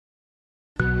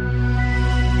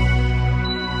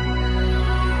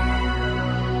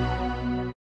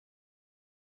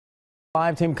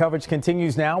Live team coverage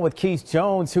continues now with Keith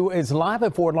Jones, who is live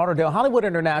at Fort Lauderdale Hollywood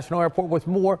International Airport with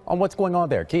more on what's going on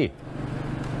there. Keith.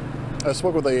 I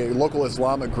spoke with a local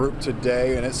Islamic group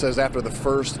today, and it says after the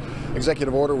first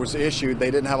executive order was issued,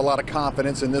 they didn't have a lot of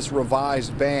confidence in this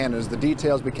revised ban. As the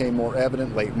details became more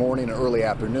evident late morning and early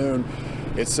afternoon,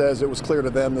 it says it was clear to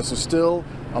them this is still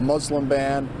a Muslim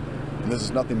ban, and this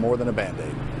is nothing more than a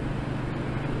Band-Aid.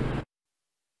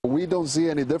 We don't see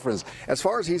any difference. As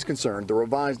far as he's concerned, the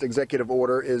revised executive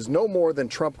order is no more than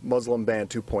Trump Muslim ban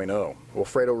 2.0.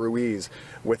 Wilfredo Ruiz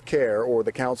with CARE, or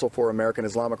the Council for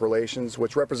American-Islamic Relations,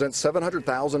 which represents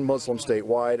 700,000 Muslims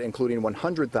statewide, including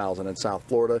 100,000 in South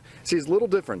Florida, sees little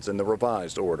difference in the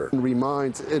revised order.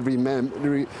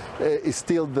 It's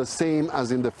still the same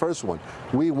as in the first one.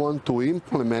 We want to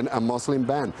implement a Muslim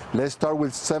ban. Let's start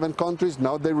with 7 countries.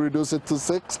 Now they reduce it to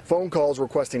 6. Phone calls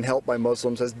requesting help by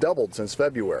Muslims has doubled since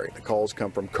February. The calls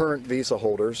come from current visa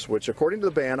holders, which according to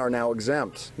the ban are now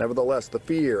exempt. Nevertheless, the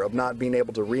fear of not being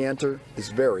able to re-enter is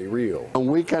very real. And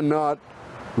we cannot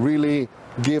really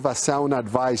give a sound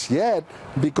advice yet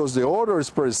because the orders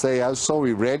per se are so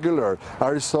irregular,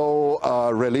 are so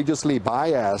religiously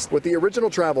biased. With the original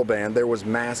travel ban, there was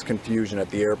mass confusion at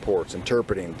the airports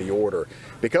interpreting the order.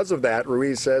 Because of that,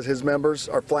 Ruiz says his members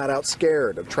are flat out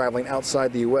scared of traveling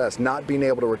outside the U.S., not being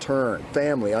able to return,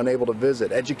 family unable to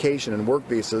visit, education and work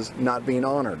visas not being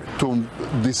honored. To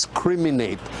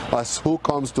discriminate as who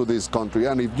comes to this country,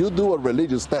 and if you do a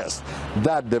religious test,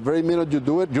 that the very minute you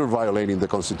do it, you're violating the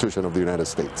Constitution of the United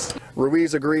States.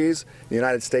 Ruiz agrees the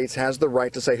United States has the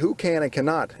right to say who can and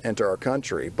cannot enter our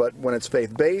country, but when it's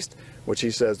faith-based, which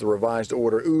he says the revised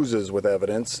order oozes with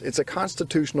evidence, it's a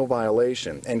constitutional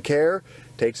violation. And CARE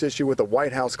takes issue with the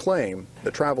White House claim the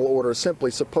travel order is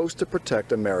simply supposed to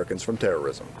protect Americans from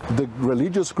terrorism. The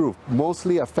religious group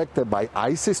mostly affected by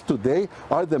ISIS today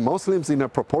are the Muslims in a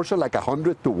proportion like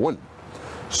 100 to 1.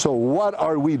 So what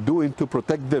are we doing to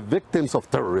protect the victims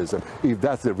of terrorism if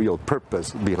that's the real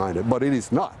purpose behind it? But it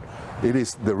is not. It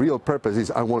is the real purpose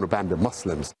is I want to ban the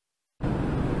Muslims.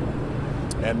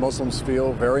 And Muslims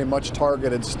feel very much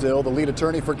targeted still. The lead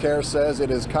attorney for CARE says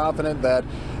it is confident that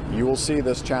you will see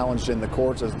this challenged in the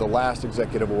courts as the last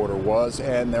executive order was.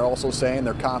 And they're also saying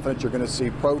they're confident you're going to see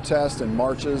protests and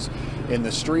marches in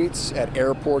the streets, at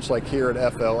airports like here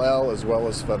at FLL, as well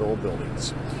as federal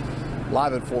buildings.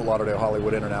 Live at Fort Lauderdale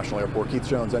Hollywood International Airport, Keith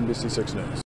Jones, NBC 6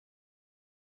 News.